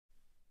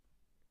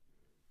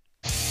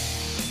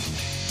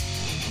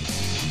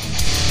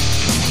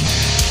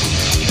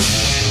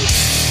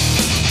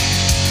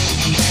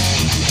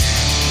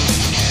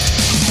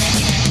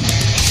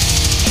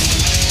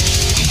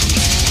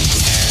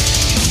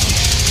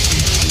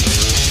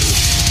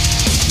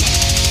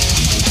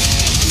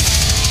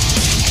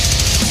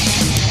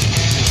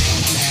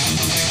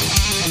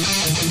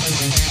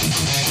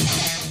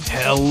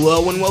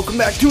Hello and welcome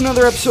back to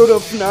another episode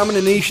of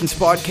Phenomena Nations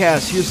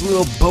Podcast. Here's a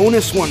little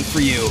bonus one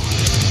for you.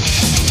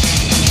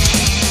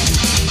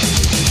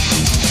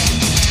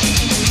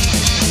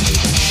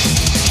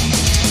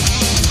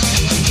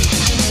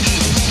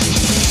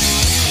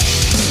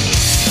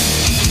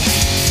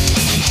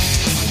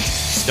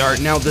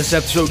 Starting out this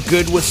episode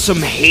good with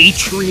some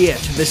Hatred.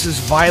 This is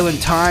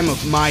Violent Time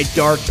of My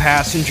Dark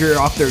Passenger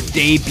off their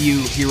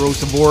debut,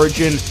 Heroes of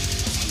Origin.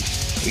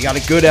 We got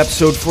a good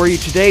episode for you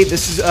today.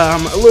 This is a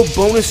little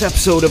bonus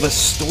episode of a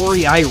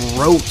story I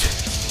wrote.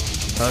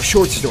 A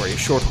short story, a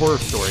short horror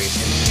story.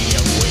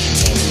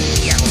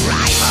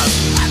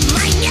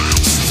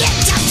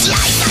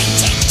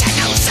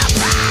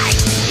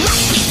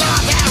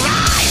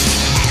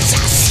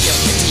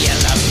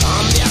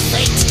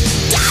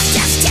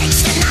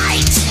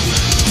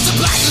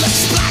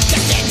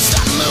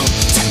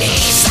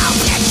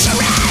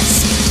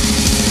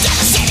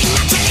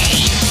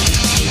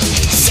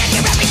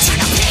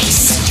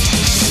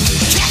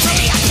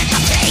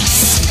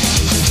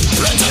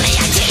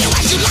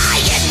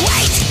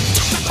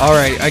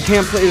 Alright, I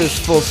can't play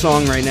this full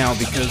song right now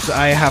because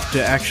I have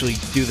to actually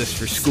do this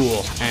for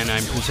school, and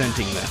I'm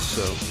presenting this,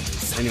 so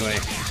anyway,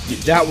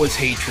 that was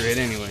Hatred,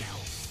 anyway.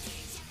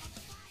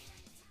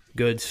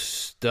 Good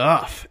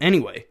stuff.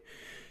 Anyway,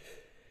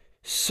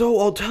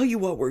 so I'll tell you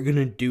what we're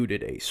gonna do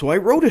today. So I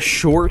wrote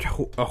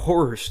a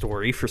horror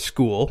story for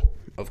school,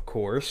 of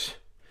course,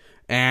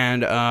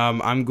 and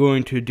I'm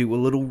going to do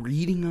a little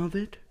reading of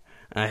it.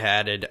 I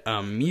added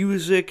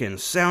music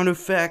and sound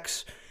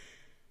effects,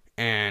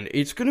 and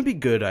it's gonna be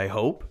good, I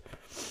hope.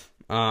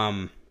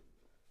 Yeah,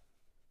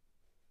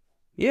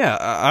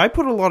 I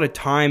put a lot of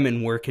time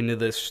and work into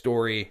this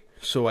story,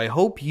 so I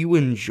hope you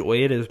enjoy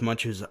it as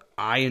much as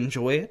I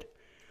enjoy it.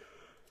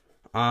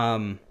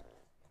 But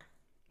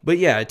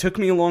yeah, it took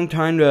me a long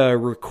time to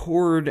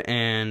record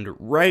and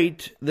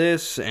write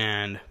this,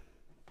 and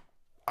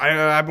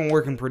I've been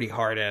working pretty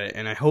hard at it,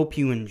 and I hope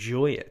you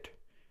enjoy it.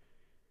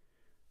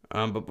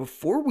 But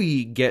before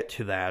we get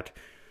to that,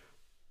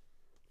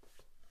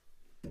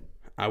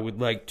 I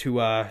would like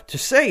to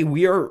say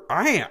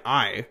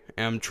I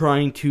am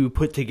trying to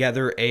put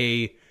together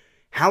a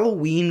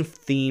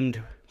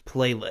Halloween-themed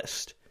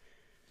playlist.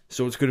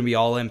 So it's going to be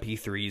all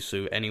MP3s,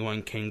 so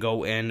anyone can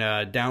go and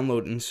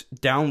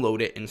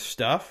download it and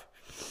stuff.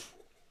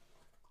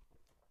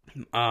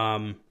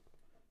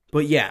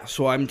 But yeah,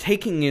 so I'm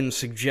taking in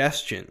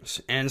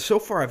suggestions, and so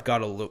far I've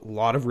got a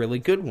lot of really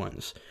good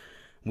ones.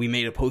 We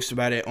made a post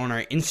about it on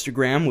our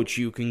Instagram, which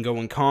you can go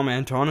and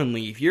comment on and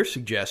leave your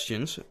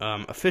suggestions,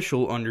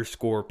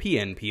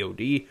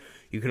 official_PNPOD.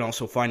 You can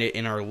also find it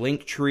in our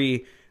link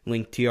tree,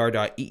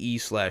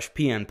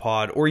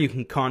 linktr.ee/PNPod, or you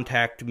can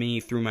contact me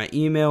through my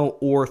email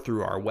or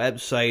through our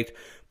website,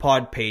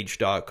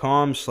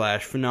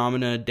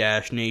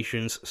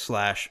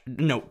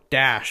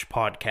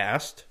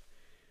 podpage.com/phenomena-nations/podcast.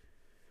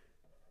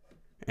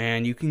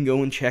 And you can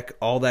go and check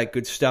all that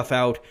good stuff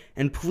out.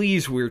 And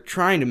please, we're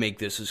trying to make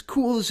this as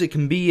cool as it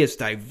can be, as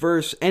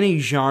diverse, any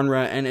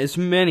genre, and as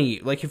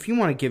many. Like, if you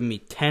want to give me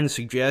 10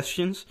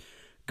 suggestions,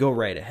 go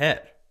right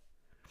ahead.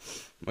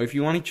 Or if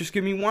you want to just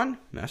give me one,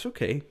 that's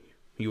okay.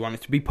 You want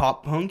it to be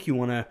pop punk, you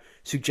want to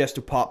suggest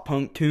a pop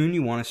punk tune,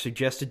 you want to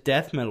suggest a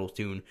death metal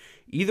tune.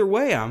 Either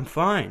way, I'm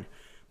fine.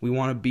 We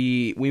want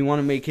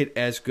to make it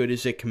as good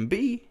as it can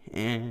be,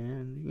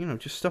 and,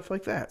 just stuff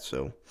like that,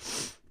 so.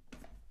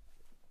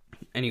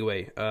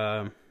 Anyway,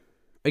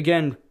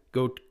 again,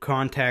 go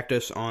contact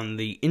us on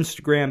the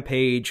Instagram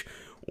page,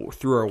 or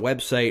through our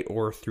website,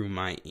 or through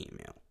my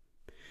email.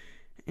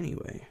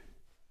 Anyway.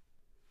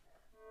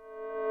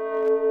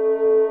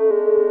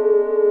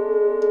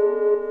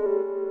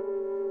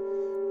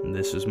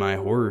 This is my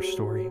horror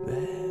story.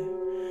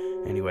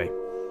 Anyway.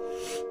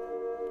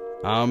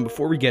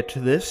 Before we get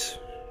to this,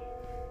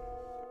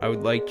 I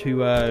would like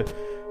to, I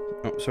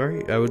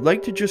would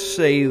like to just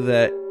say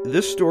that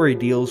this story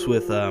deals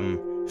with,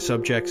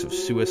 subjects of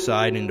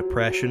suicide and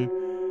depression.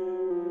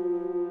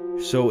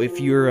 So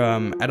if you're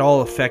at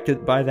all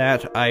affected by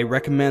that, I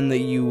recommend that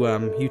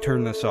you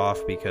turn this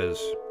off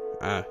because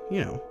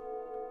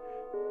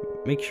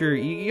make sure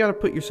you gotta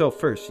put yourself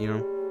first.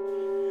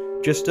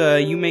 Just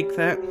you make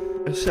that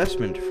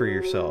assessment for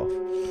yourself.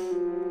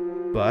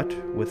 But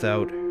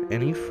without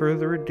any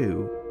further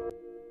ado,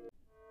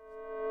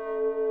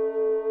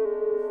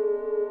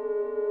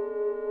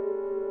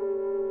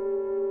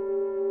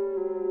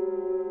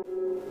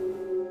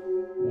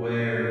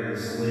 where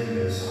is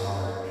Linda's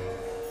heart?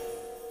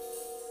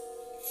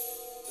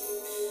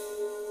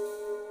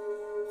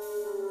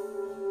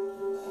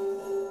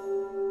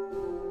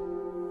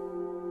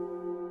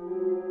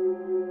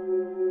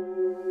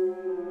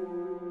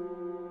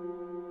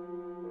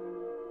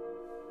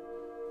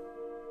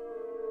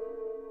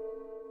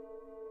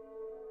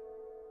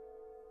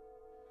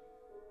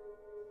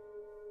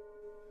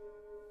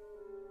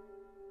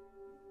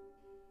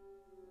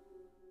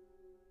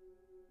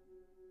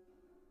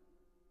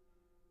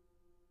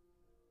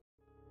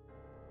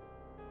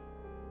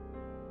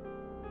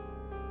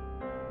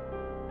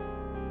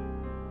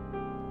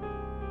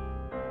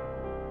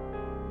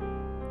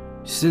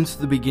 Since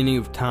the beginning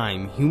of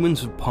time,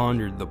 humans have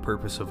pondered the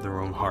purpose of their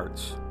own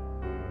hearts.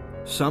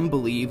 Some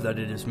believe that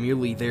it is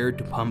merely there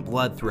to pump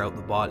blood throughout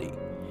the body,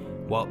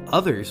 while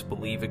others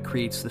believe it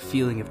creates the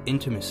feeling of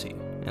intimacy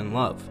and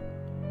love.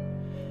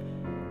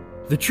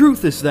 The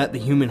truth is that the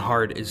human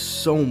heart is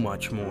so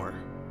much more.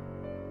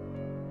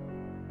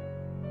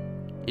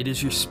 It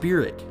is your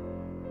spirit.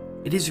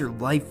 It is your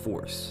life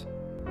force.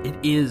 It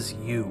is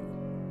you.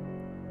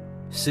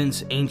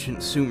 Since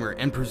ancient Sumer,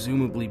 and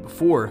presumably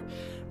before,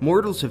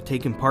 mortals have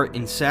taken part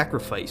in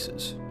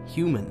sacrifices,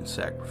 human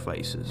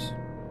sacrifices,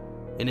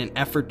 in an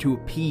effort to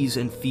appease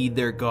and feed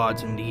their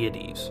gods and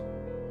deities.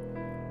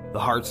 The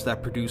hearts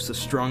that produce the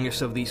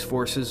strongest of these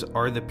forces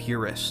are the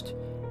purest,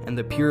 and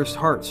the purest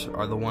hearts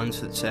are the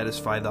ones that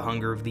satisfy the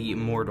hunger of the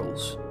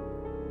immortals.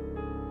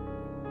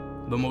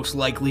 The most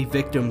likely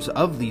victims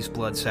of these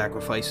blood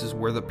sacrifices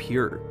were the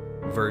pure,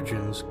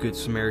 virgins, good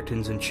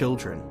Samaritans, and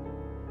children.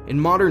 In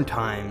modern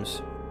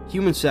times,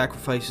 human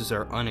sacrifices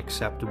are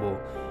unacceptable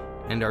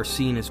and are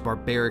seen as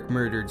barbaric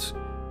murders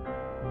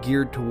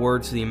geared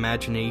towards the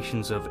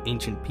imaginations of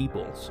ancient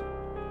peoples.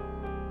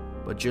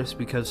 But just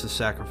because the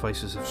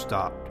sacrifices have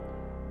stopped,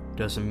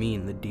 doesn't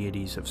mean the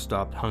deities have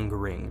stopped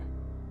hungering.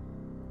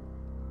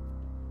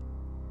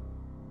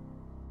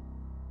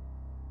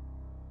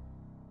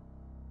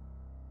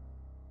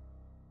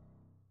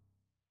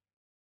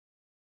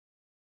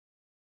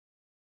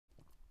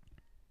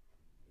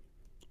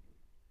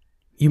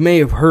 You may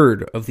have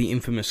heard of the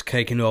infamous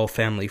Kuykendall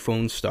family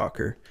phone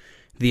stalker,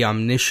 the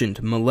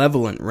omniscient,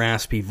 malevolent,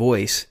 raspy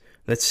voice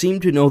that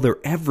seemed to know their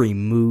every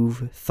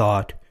move,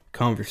 thought,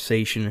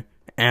 conversation,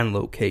 and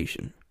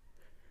location.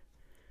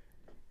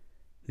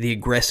 The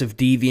aggressive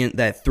deviant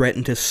that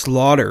threatened to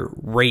slaughter,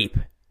 rape,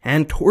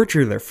 and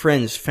torture their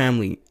friends,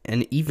 family,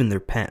 and even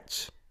their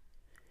pets.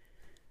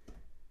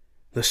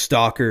 The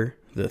stalker,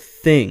 the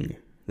thing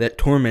that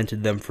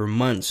tormented them for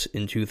months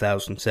in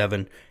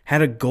 2007,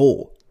 had a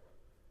goal.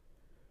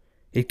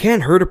 It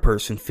can't hurt a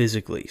person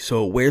physically,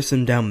 so it wears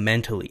them down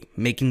mentally,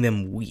 making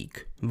them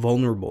weak,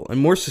 vulnerable, and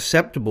more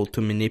susceptible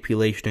to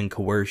manipulation and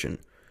coercion.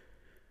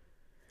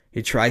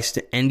 It tries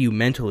to end you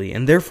mentally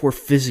and therefore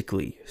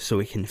physically, so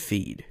it can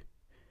feed.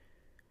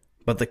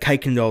 But the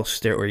Kuykendall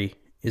story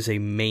is a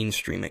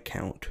mainstream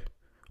account.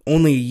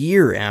 Only a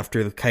year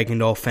after the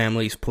Kuykendall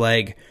family's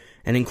plague,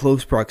 and in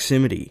close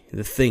proximity,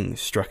 the thing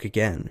struck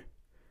again.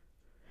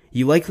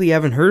 You likely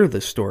haven't heard of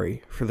this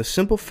story, for the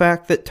simple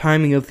fact that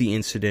timing of the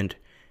incident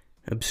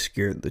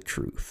obscured the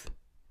truth.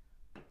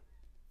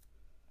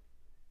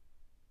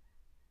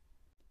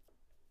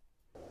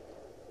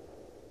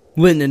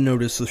 Linda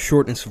noticed the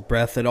shortness of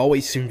breath that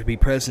always seemed to be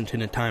present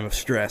in a time of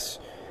stress.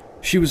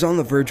 She was on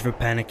the verge of a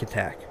panic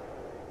attack.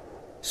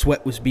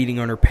 Sweat was beading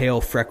on her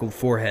pale, freckled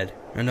forehead,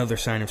 another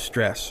sign of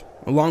stress,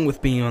 along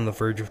with being on the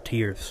verge of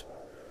tears.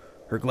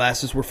 Her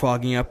glasses were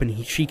fogging up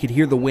and she could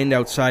hear the wind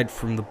outside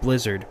from the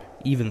blizzard,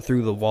 even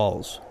through the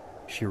walls.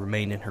 She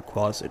remained in her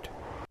closet.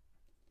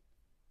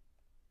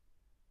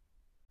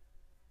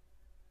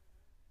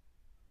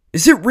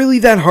 Is it really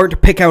that hard to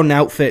pick out an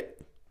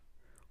outfit?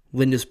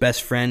 Linda's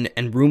best friend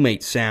and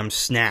roommate Sam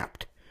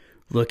snapped,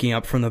 looking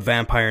up from the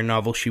vampire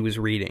novel she was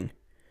reading.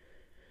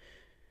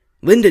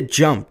 Linda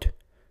jumped.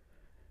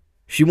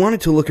 She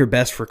wanted to look her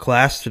best for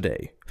class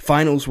today.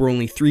 Finals were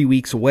only 3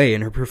 weeks away,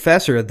 and her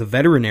professor at the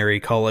veterinary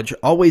college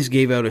always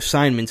gave out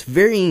assignments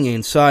varying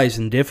in size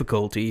and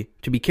difficulty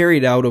to be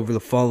carried out over the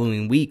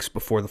following weeks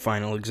before the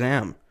final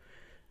exam.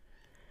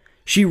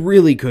 She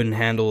really couldn't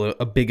handle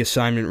a big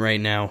assignment right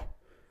now.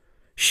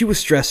 She was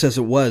stressed as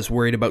it was,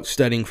 worried about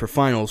studying for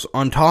finals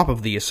on top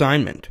of the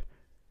assignment.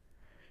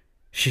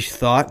 She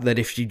thought that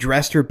if she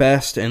dressed her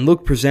best and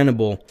looked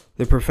presentable,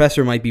 the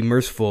professor might be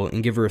merciful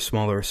and give her a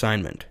smaller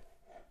assignment.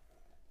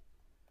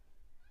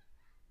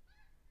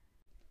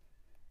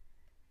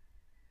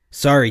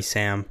 Sorry,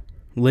 Sam.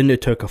 Linda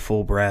took a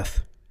full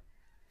breath.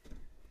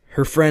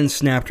 Her friend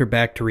snapped her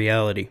back to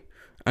reality.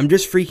 I'm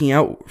just freaking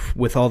out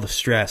with all the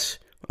stress.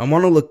 I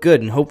want to look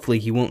good and hopefully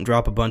he won't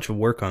drop a bunch of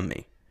work on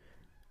me.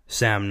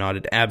 Sam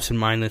nodded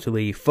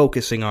absent-mindedly,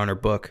 focusing on her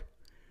book.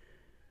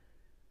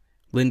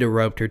 Linda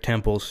rubbed her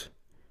temples.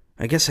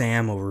 I guess I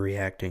am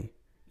overreacting.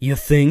 You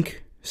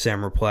think?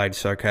 Sam replied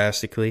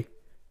sarcastically.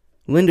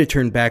 Linda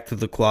turned back to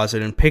the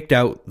closet and picked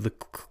out the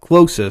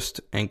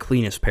closest and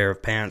cleanest pair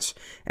of pants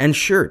and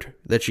shirt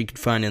that she could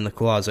find in the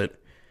closet.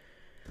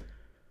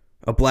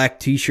 A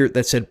black t-shirt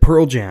that said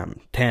Pearl Jam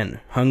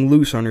 10 hung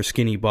loose on her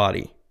skinny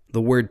body.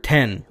 The word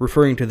 10,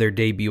 referring to their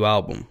debut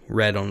album,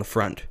 read on the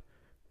front.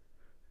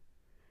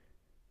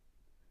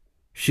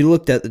 She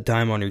looked at the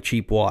time on her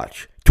cheap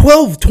watch.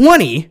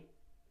 12:20?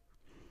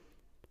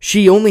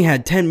 She only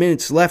had 10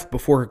 minutes left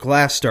before her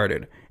class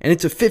started, and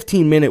it's a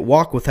 15-minute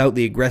walk without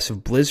the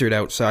aggressive blizzard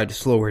outside to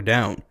slow her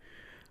down.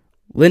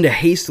 Linda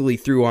hastily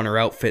threw on her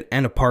outfit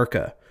and a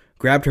parka,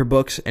 grabbed her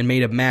books, and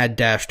made a mad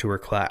dash to her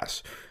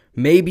class.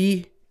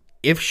 Maybe,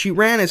 if she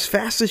ran as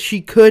fast as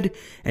she could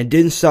and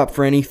didn't stop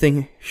for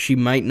anything, she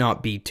might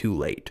not be too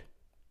late.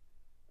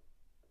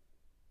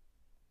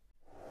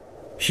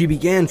 She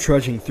began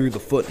trudging through the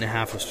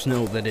 1.5 feet of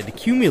snow that had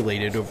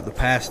accumulated over the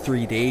past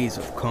 3 days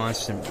of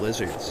constant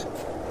blizzards.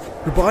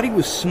 Her body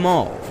was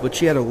small, but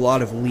she had a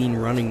lot of lean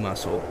running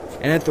muscle,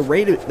 and at the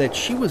rate that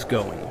she was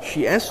going,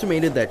 she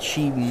estimated that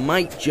she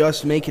might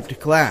just make it to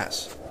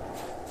class.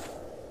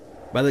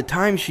 By the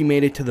time she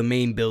made it to the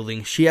main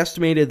building, she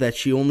estimated that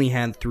she only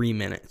had 3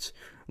 minutes.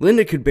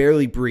 Linda could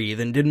barely breathe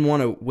and didn't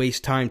want to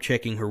waste time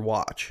checking her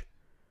watch.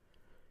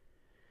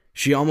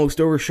 She almost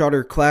overshot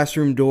her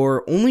classroom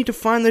door, only to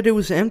find that it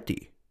was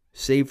empty,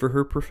 save for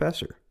her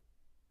professor.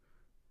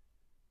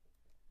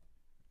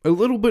 "A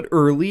little bit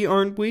early,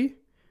 aren't we?"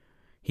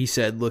 he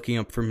said, looking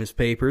up from his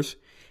papers.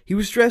 He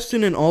was dressed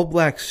in an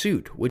all-black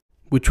suit,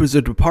 which was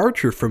a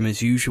departure from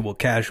his usual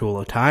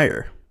casual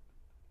attire.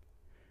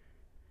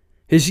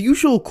 His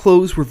usual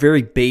clothes were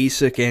very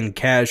basic and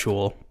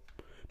casual,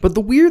 but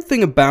the weird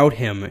thing about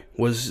him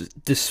was,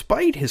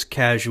 despite his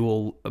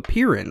casual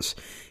appearance,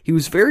 he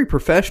was very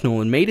professional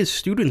and made his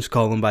students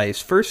call him by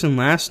his first and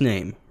last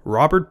name,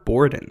 Robert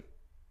Borden.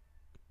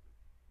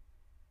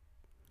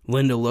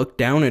 Linda looked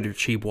down at her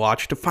cheap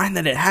watch to find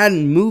that it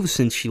hadn't moved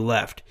since she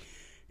left.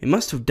 It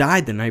must have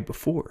died the night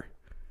before.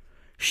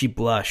 She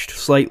blushed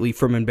slightly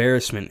from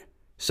embarrassment.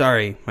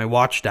 "Sorry, my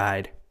watch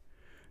died."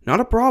 "Not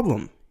a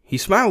problem." He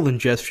smiled and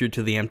gestured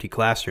to the empty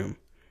classroom.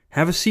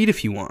 "Have a seat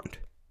if you want."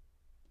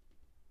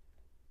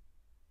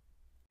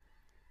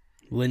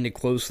 Linda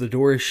closed the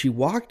door as she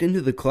walked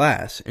into the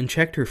class and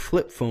checked her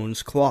flip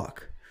phone's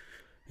clock.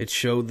 It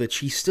showed that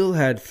she still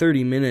had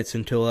 30 minutes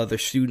until other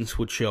students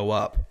would show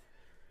up.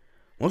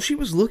 While she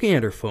was looking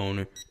at her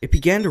phone, it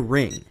began to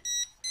ring.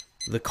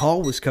 The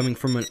call was coming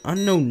from an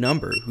unknown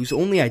number whose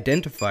only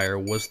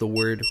identifier was the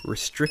word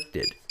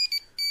restricted.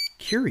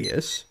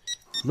 Curious,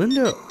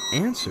 Linda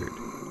answered,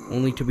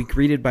 only to be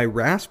greeted by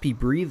raspy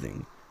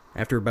breathing.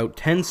 After about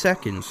 10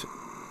 seconds,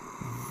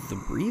 the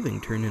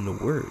breathing turned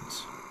into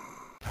words.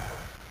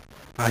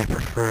 "I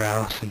prefer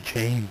Allison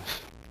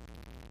Chains."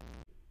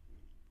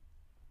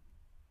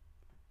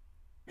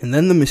 And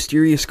then the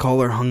mysterious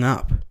caller hung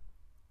up.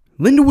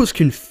 Linda was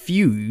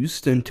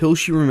confused until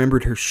she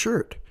remembered her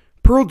shirt.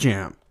 Pearl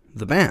Jam,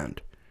 the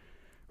band.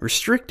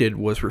 Restricted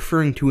was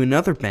referring to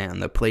another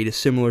band that played a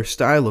similar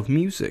style of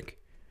music.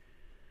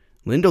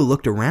 Linda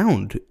looked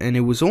around, and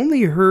it was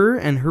only her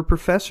and her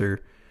professor,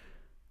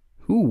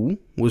 who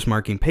was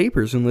marking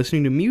papers and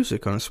listening to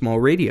music on a small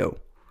radio.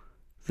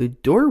 The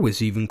door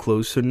was even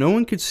closed so no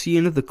one could see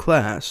into the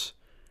class.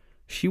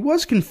 She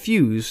was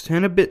confused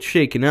and a bit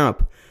shaken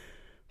up,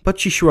 but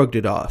she shrugged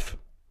it off.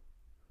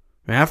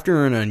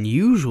 After an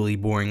unusually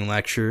boring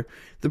lecture,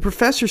 the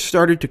professor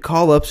started to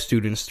call up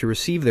students to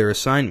receive their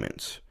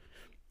assignments.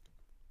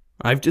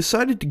 "I've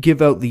decided to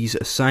give out these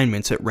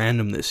assignments at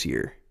random this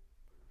year,"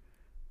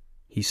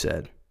 he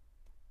said.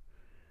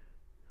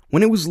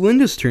 When it was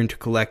Linda's turn to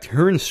collect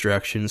her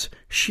instructions,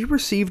 she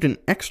received an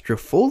extra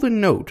folded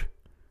note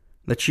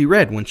that she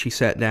read when she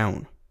sat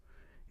down.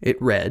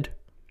 It read,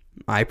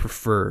 "I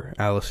prefer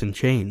Allison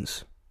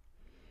Chains,"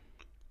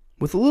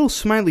 with a little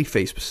smiley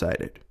face beside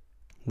it.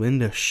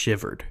 Linda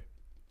shivered.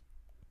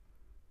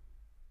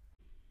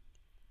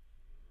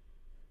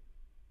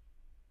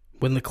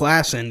 When the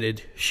class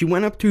ended, she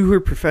went up to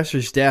her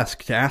professor's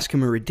desk to ask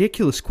him a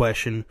ridiculous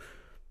question,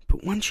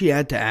 but one she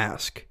had to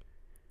ask.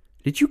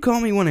 "Did you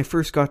call me when I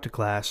first got to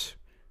class?"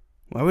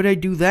 "Why would I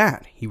do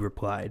that?" he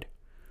replied.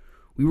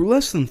 "We were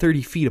less than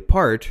 30 feet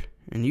apart,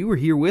 and you were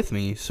here with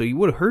me, so you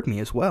would have heard me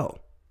as well."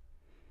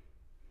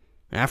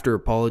 After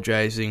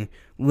apologizing,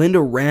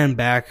 Linda ran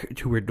back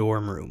to her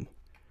dorm room.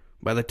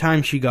 By the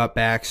time she got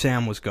back,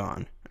 Sam was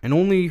gone, and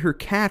only her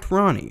cat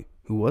Ronnie,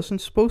 who wasn't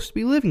supposed to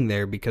be living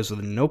there because of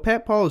the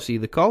no-pet policy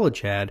the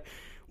college had,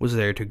 was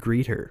there to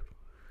greet her.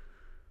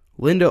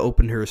 Linda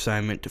opened her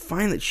assignment to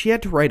find that she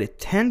had to write a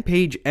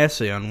 10-page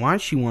essay on why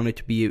she wanted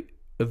to be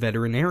a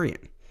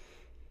veterinarian.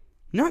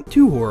 Not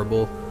too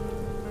horrible,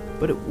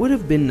 but it would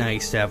have been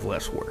nice to have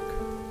less work.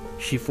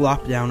 She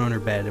flopped down on her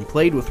bed and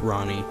played with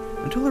Ronnie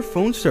until her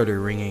phone started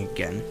ringing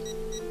again.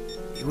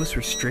 It was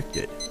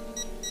restricted.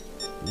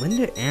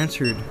 Linda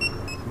answered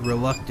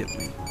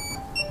reluctantly.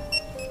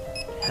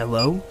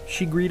 "Hello?"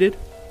 she greeted.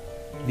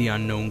 The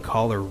unknown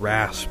caller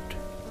rasped.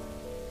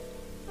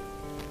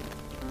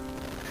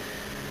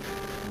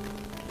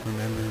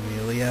 "Remember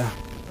Amelia?"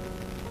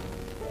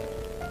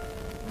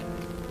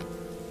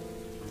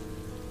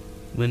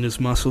 Linda's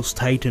muscles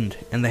tightened,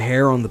 and the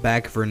hair on the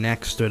back of her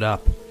neck stood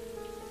up.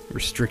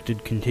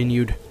 Restricted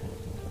continued.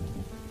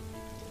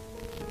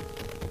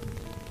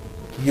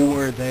 "You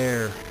were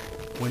there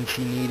when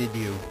she needed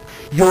you.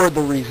 You're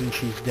the reason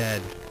she's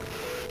dead.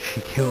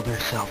 She killed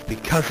herself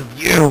because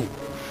of you.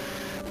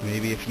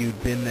 Maybe if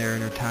you'd been there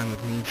in her time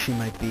of need, she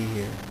might be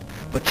here.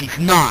 But she's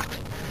not.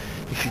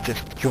 You should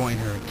just join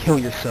her and kill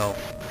yourself.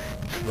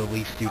 It's the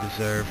least you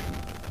deserve."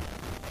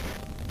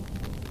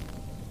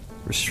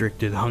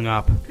 Restricted hung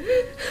up.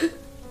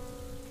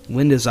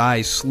 Linda's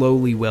eyes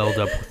slowly welled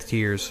up with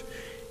tears,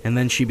 and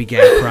then she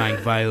began crying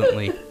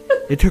violently.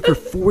 It took her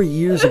 4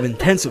 years of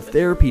intensive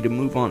therapy to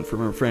move on from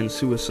her friend's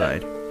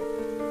suicide.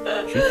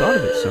 She thought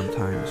of it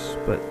sometimes,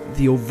 but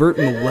the overt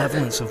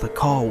malevolence of the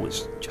call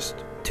was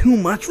just too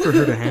much for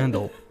her to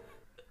handle.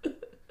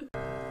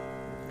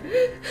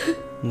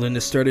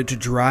 Linda started to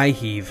dry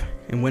heave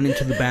and went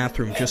into the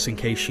bathroom just in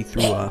case she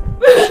threw up.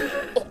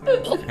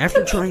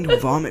 After trying to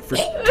vomit for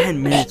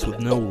 10 minutes with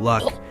no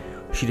luck,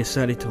 she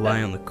decided to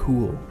lie on the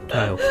cool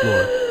tile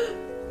floor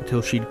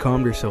until she'd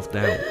calmed herself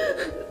down.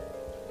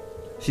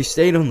 She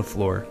stayed on the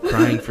floor,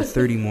 crying for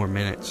 30 more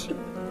minutes.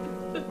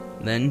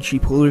 Then she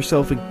pulled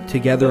herself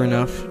together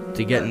enough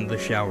to get into the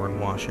shower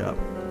and wash up.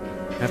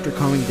 After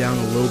calming down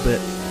a little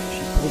bit,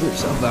 she pulled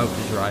herself out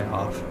to dry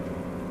off.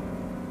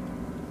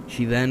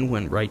 She then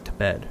went right to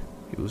bed.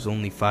 It was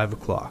only 5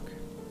 o'clock.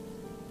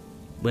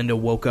 Linda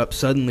woke up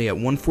suddenly at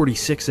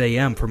 1:46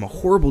 a.m. from a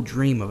horrible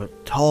dream of a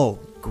tall,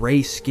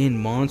 gray-skinned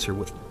monster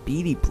with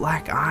beady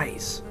black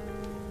eyes.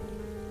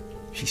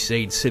 She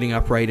stayed sitting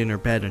upright in her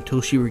bed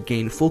until she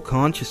regained full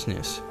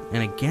consciousness,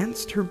 and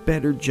against her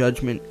better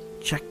judgment,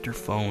 checked her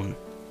phone.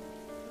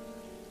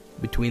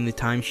 Between the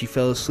time she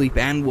fell asleep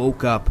and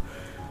woke up,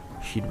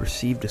 she'd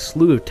received a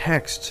slew of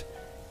texts,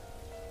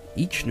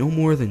 each no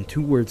more than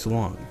 2 words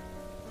long.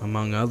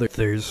 Among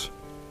others,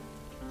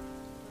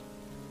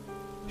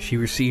 she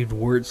received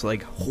words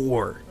like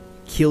whore,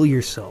 kill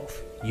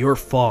yourself, your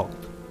fault,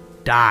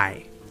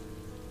 die.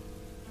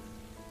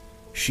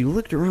 She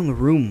looked around the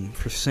room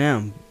for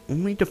Sam,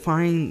 only to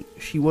find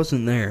she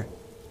wasn't there.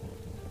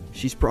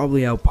 She's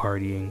probably out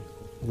partying,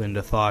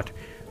 Linda thought.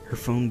 Her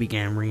phone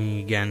began ringing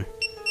again.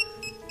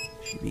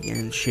 She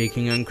began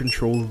shaking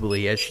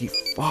uncontrollably as she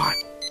fought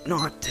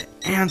not to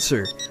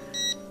answer,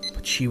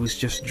 but she was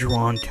just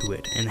drawn to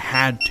it and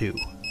had to.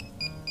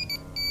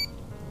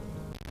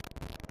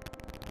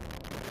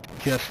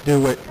 Just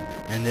do it.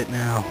 End it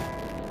now.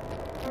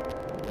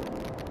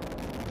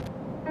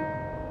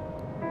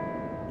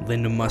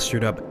 Linda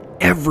mustered up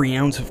every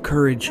ounce of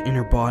courage in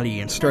her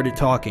body and started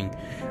talking.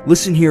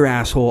 Listen here,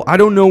 asshole. I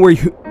don't know where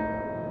you...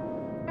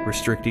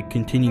 Restricted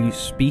continued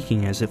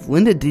speaking as if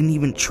Linda didn't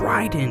even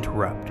try to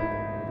interrupt.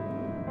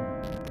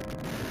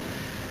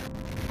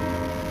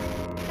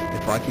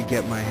 If I could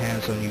get my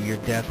hands on you, your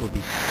death would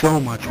be so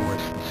much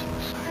worse than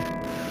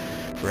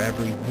suicide. For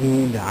every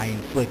wound I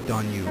inflict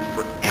on you,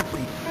 for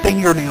every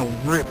fingernail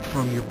ripped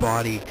from your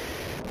body,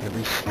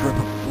 every strip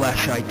of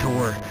flesh I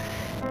tore,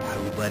 I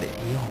would let it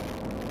heal.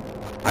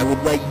 I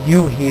would let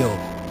you heal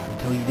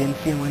until you didn't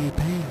feel any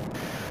pain.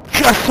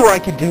 Just so I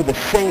could do the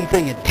same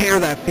thing and tear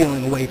that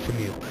feeling away from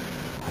you.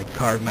 I'd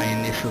carve my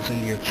initials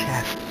into your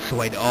chest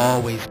so I'd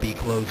always be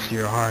close to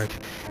your heart.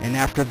 And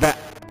after that...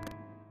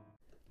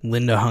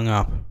 Linda hung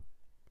up.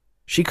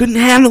 She couldn't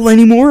handle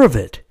any more of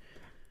it.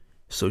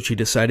 So she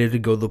decided to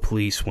go to the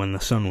police when the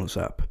sun was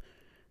up.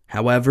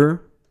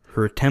 However,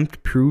 her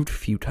attempt proved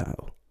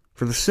futile,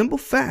 for the simple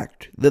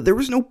fact that there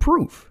was no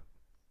proof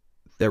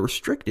that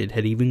Restricted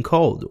had even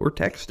called or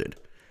texted.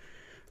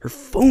 Her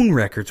phone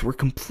records were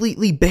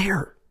completely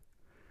bare,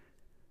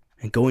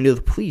 and going to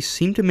the police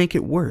seemed to make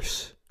it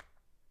worse.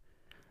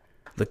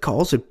 The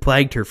calls had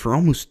plagued her for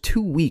almost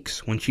 2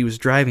 weeks when she was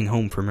driving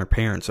home from her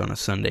parents on a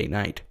Sunday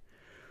night.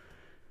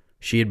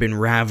 She had been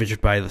ravaged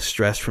by the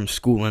stress from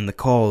school and the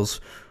calls.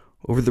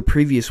 Over the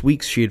previous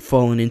weeks, she had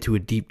fallen into a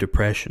deep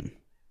depression.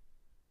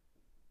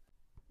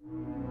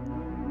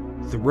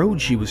 The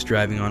road she was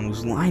driving on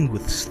was lined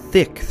with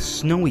thick,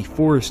 snowy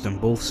forest on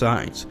both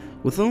sides,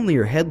 with only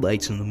her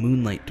headlights and the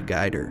moonlight to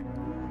guide her.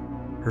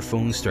 Her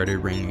phone started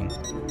ringing.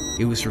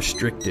 It was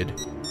Restricted.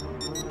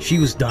 She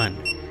was done.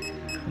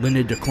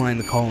 Linda declined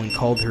the call and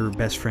called her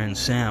best friend,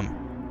 Sam.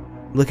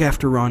 "Look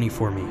after Ronnie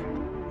for me,"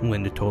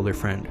 Linda told her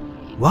friend.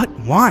 "What?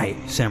 Why?"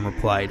 Sam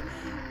replied,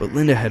 but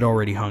Linda had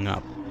already hung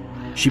up.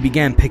 She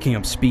began picking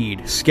up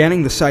speed,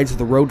 scanning the sides of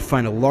the road to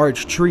find a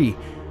large tree,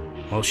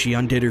 while she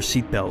undid her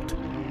seatbelt.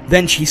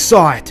 Then she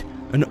saw it!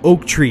 An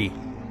oak tree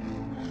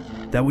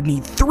that would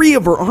need 3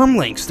 of her arm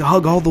lengths to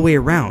hug all the way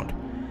around.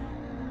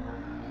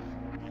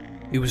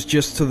 It was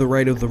just to the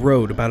right of the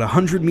road, about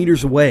 100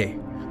 meters away.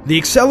 The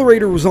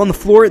accelerator was on the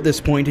floor at this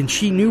point, and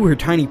she knew her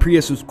tiny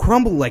Prius would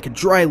crumble like a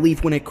dry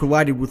leaf when it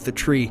collided with the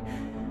tree.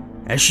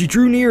 As she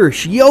drew nearer,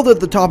 she yelled at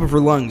the top of her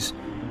lungs.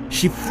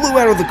 She flew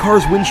out of the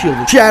car's windshield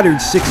and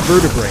shattered 6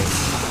 vertebrae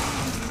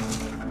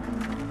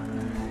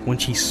when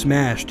she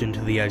smashed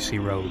into the icy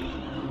road.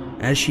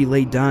 As she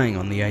lay dying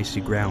on the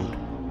icy ground,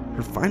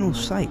 her final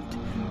sight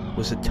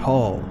was a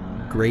tall,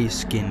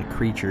 gray-skinned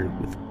creature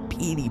with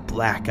beady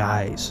black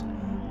eyes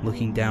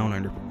looking down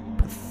on her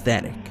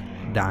pathetic,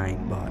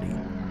 dying body.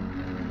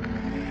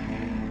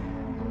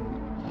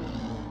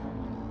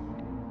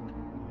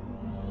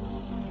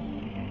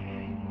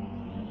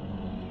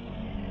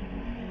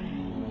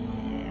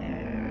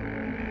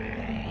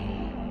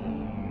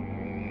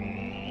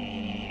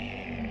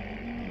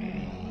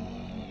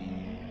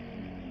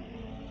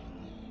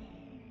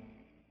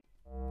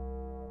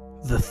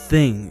 The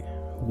thing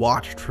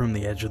watched from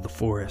the edge of the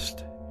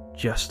forest,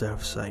 just out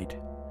of sight.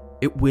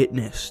 It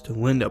witnessed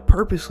Linda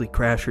purposely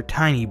crash her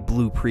tiny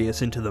blue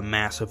Prius into the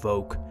massive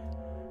oak.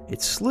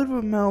 Its slit of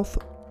a mouth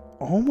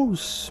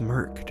almost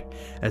smirked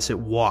as it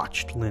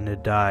watched Linda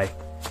die.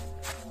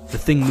 The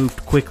thing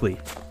moved quickly.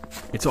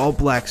 Its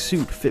all-black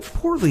suit fit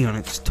poorly on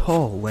its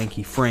tall,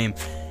 lanky frame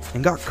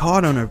and got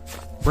caught on a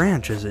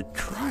branch as it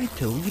tried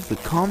to leave the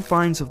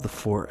confines of the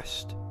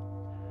forest.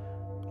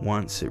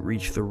 Once it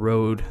reached the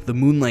road, the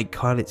moonlight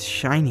caught its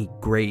shiny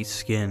gray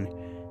skin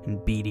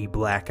and beady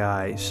black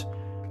eyes.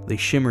 They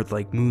shimmered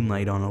like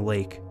moonlight on a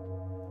lake.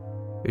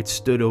 It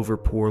stood over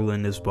poor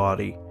Linda's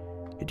body.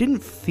 It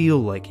didn't feel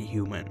like a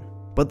human,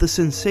 but the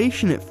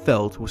sensation it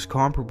felt was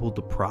comparable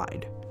to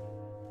pride.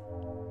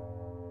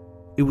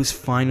 It was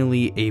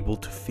finally able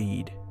to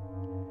feed.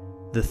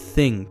 The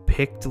thing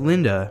picked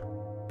Linda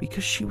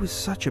because she was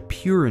such a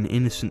pure and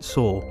innocent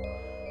soul,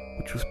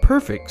 which was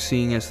perfect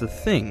seeing as the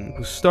thing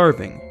was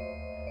starving.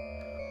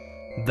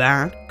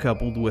 That,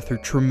 coupled with her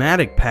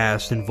traumatic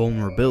past and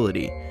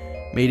vulnerability,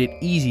 made it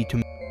easy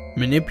to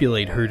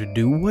manipulate her to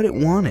do what it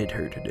wanted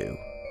her to do.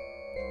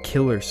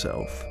 Kill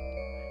herself.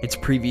 Its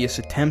previous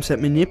attempts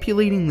at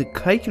manipulating the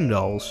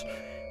Kuykendalls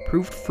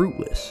proved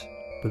fruitless,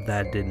 but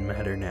that didn't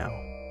matter now.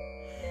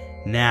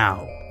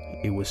 Now,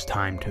 it was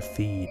time to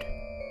feed.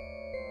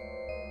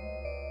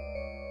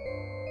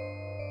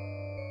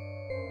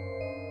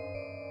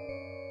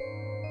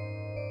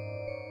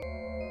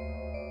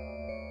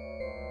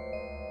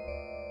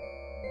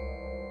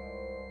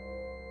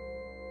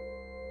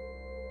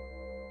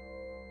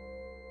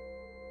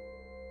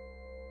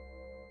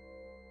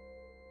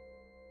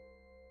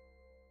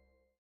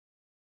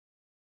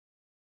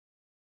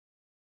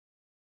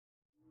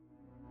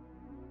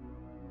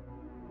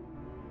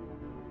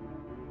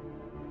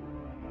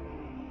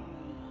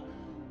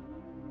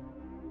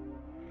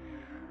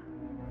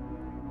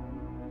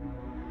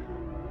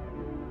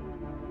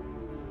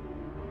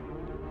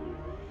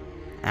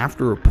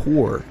 After a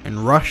poor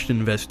and rushed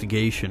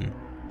investigation,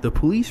 the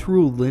police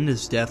ruled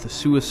Linda's death a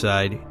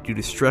suicide due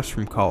to stress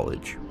from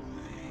college.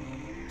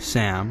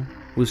 Sam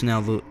was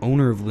now the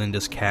owner of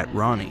Linda's cat,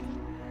 Ronnie.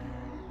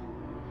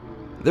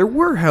 There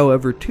were,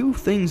 however, two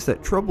things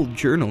that troubled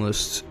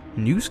journalists,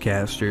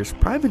 newscasters,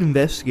 private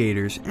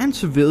investigators, and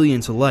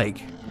civilians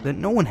alike that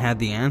no one had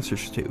the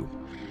answers to.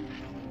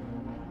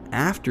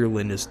 After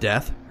Linda's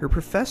death, her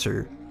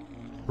professor,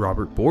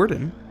 Robert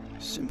Borden,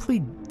 simply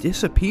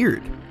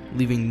disappeared,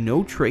 leaving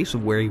no trace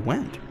of where he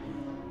went.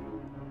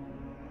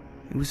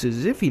 It was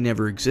as if he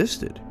never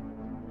existed.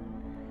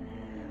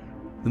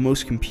 The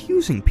most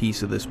confusing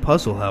piece of this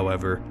puzzle,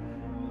 however,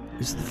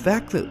 is the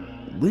fact that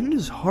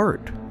Linda's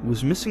heart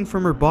was missing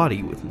from her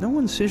body with no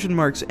incision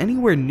marks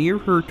anywhere near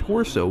her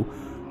torso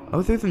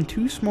other than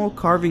two small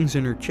carvings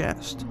in her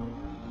chest.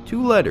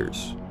 Two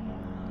letters,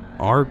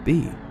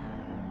 RB,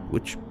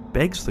 which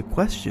begs the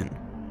question,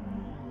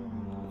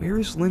 where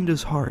is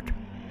Linda's heart?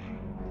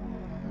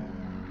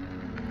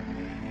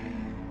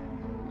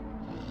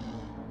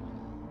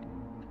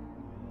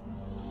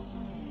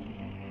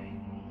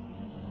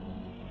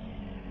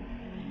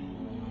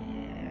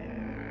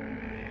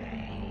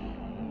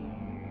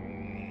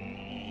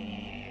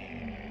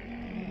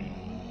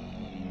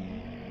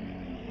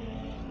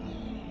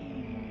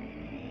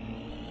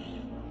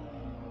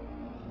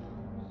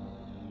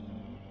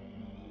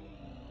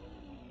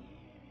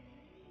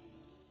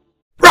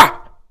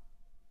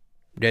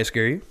 Did I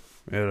scare you?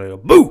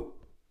 Boo!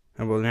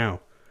 How about now?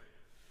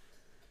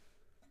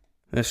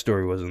 That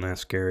story wasn't that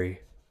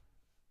scary.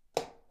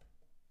 I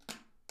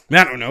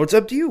don't know. It's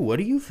up to you. What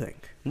do you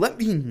think? Let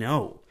me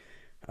know.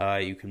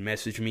 You can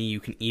message me. You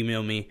can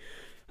email me.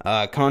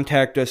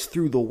 Contact us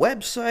through the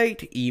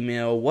website,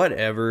 email,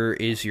 whatever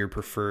is your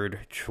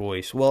preferred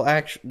choice. Well,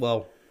 I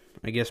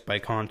guess by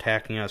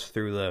contacting us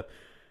through the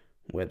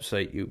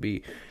website, you'd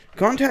be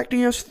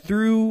contacting us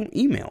through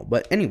email.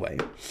 But anyway,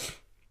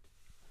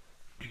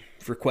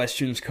 for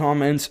questions,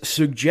 comments,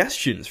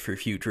 suggestions for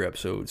future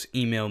episodes,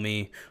 email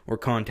me or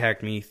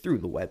contact me through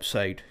the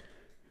website.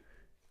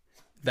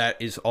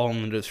 That is all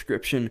in the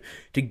description.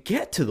 To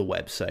get to the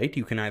website,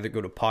 you can either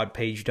go to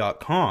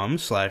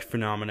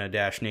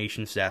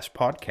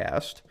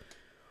podpage.com/phenomena-nations-podcast,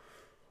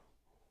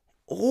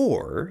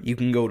 or you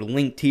can go to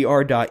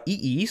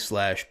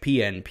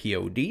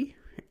linktr.ee/pnpod,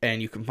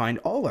 and you can find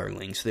all our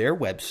links there.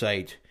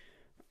 Website,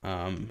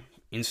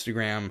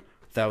 Instagram,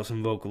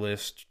 Thousand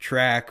Vocalist,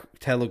 track,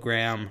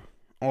 Telegram,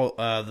 all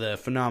the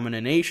Phenomena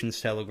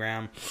Nations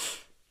Telegram.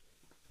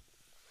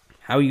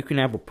 How you can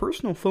have a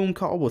personal phone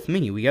call with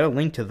me. We got a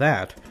link to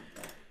that.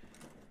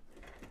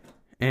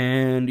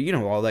 And,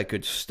 all that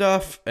good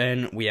stuff.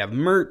 And we have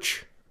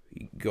merch.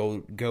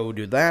 Go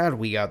do that.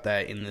 We got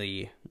that in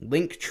the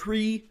link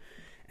tree.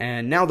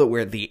 And now that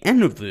we're at the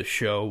end of this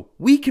show,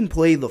 we can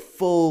play the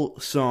full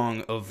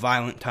song of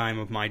Violent Time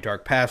of My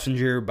Dark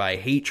Passenger by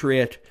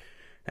Hatriot.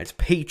 That's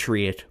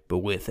Patriot, but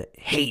with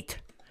hate.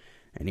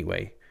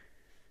 Anyway,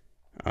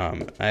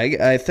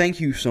 I thank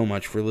you so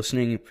much for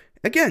listening.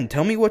 Again,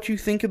 tell me what you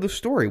think of the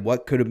story.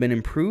 What could have been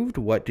improved?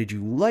 What did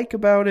you like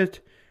about it?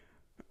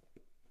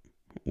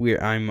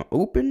 I'm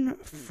open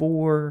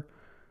for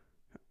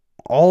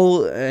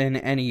all and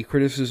any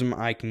criticism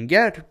I can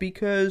get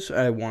because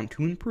I want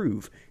to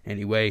improve.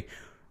 Anyway,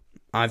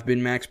 I've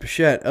been Max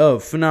Pichette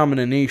of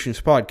Phenomena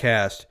Nations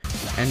Podcast.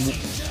 And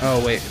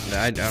oh wait,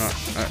 I don't.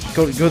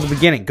 Go to the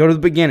beginning. Go to the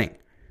beginning.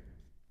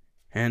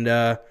 And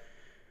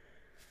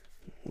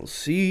we'll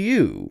see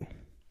you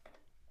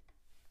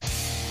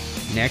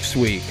next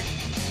week.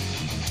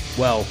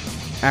 Well,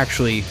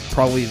 actually,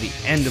 probably the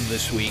end of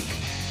this week,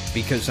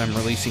 because I'm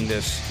releasing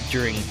this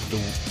during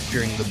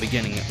the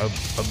beginning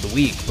of the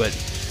week. But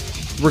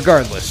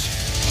regardless,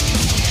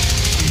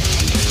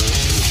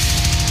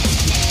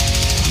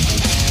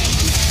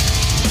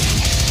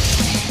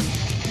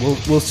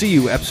 we'll see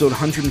you. Episode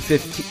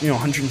 115,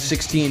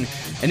 116,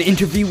 an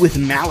interview with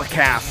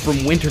Malakath from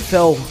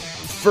Winterfell,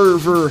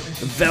 Fervor,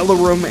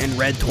 Velarum, and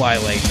Red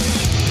Twilight.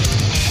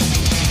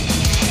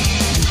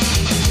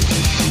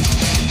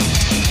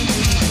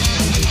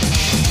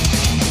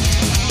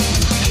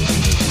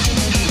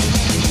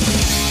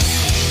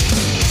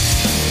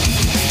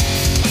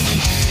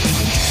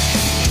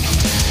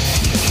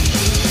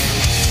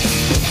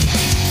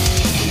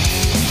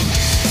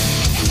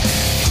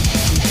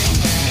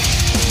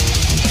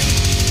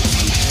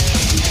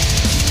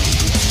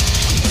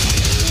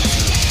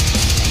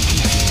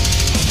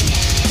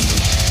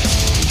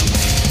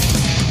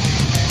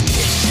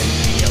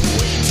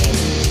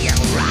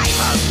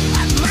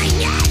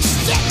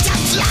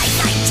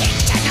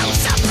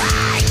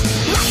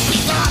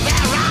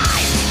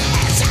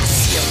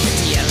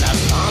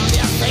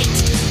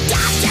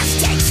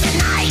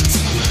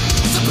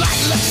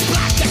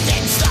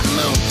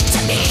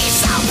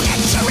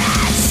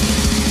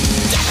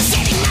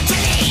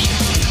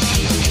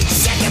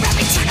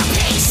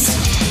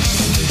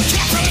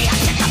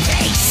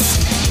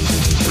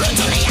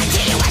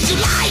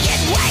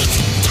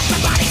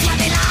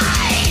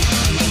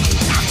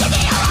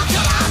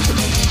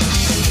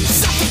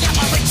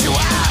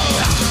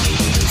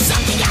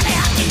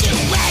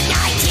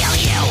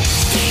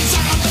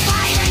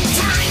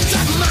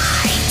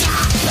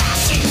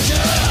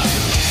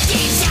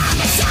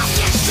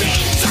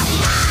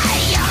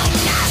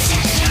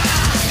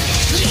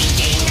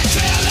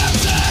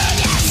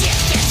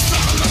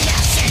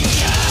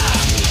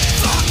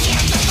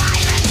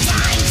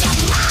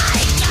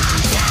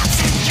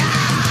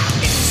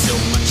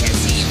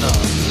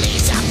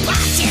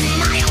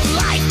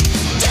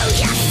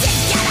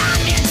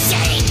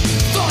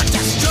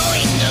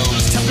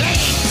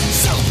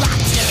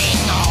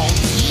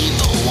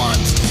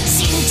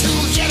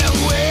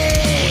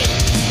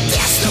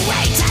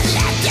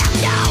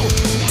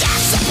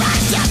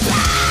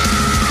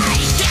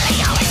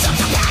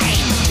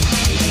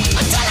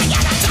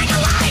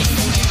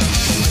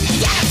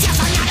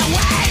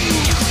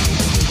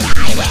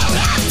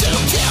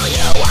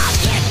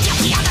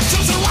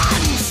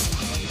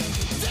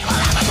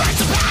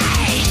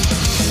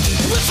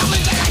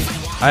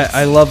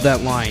 I love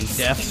that line.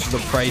 Death's the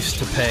price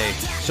to pay.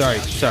 Sorry.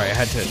 I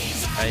had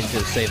to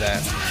say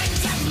that.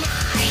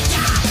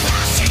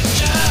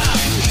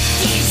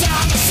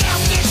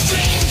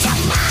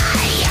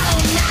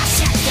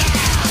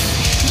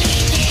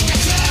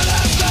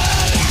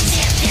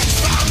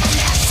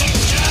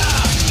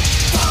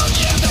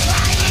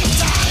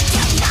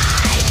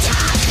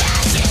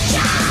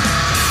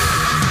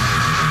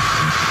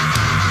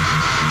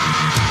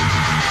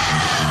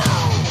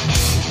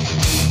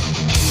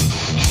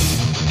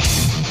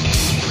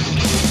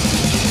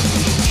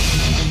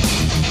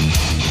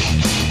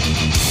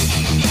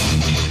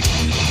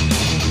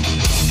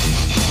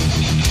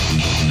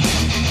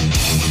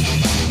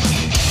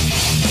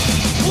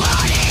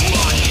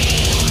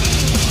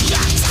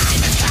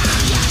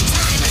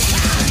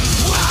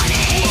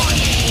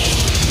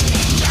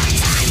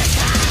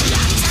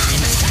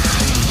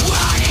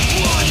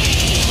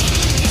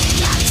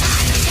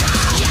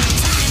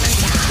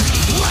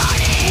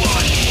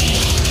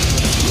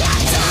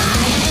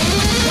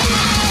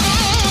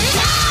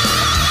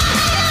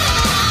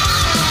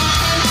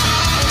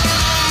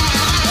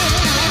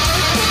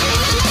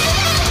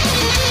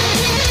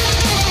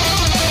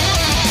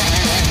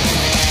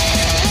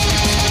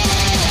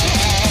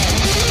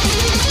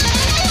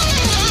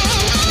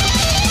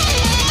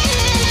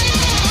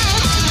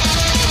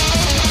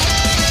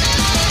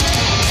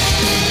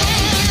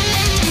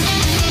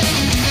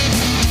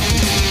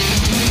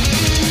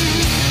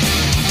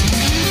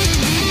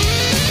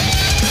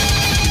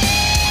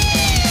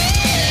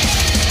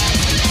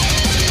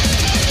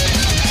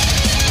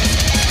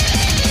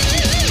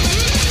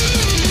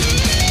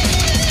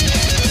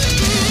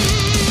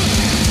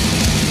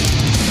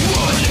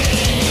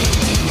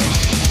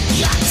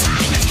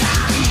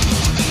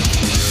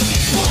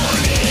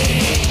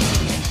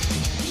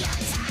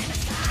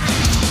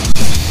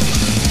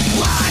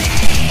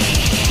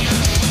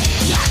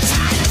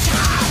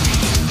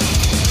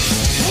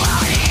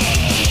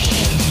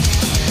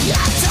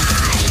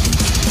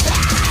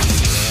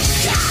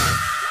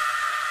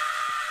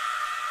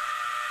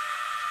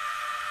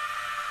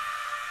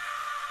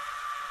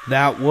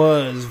 That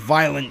was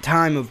Violent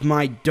Time of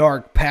My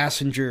Dark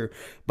Passenger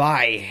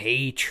by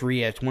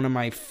Hatriot, one of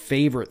my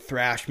favorite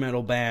thrash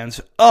metal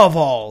bands of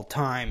all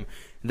time.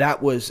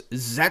 That was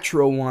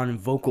Zetrowan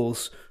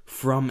vocals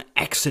from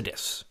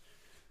Exodus.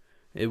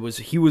 He was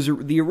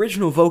the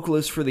original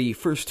vocalist for the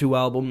first 2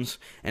 albums,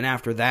 and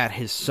after that,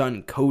 his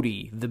son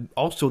Cody,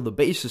 also the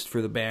bassist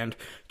for the band,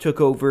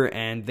 took over,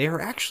 and they are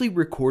actually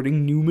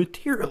recording new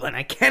material, and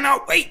I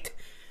cannot wait!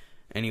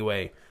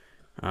 Anyway,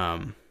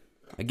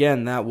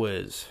 again, that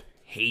was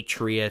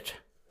Hatriot.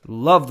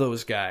 Love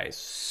those guys.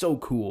 So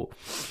cool.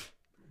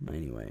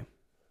 Anyway,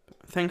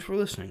 thanks for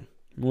listening.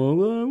 Well,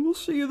 we'll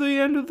see you at the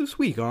end of this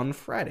week on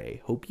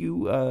Friday. Hope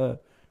you,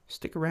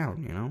 stick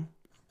around,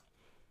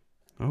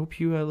 I hope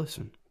you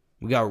listen.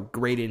 We got a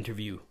great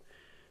interview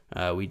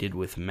we did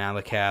with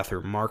Malakath,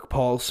 or Mark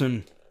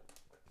Paulson.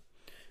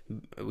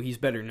 He's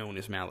better known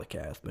as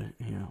Malakath, but,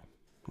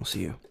 we'll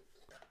see you.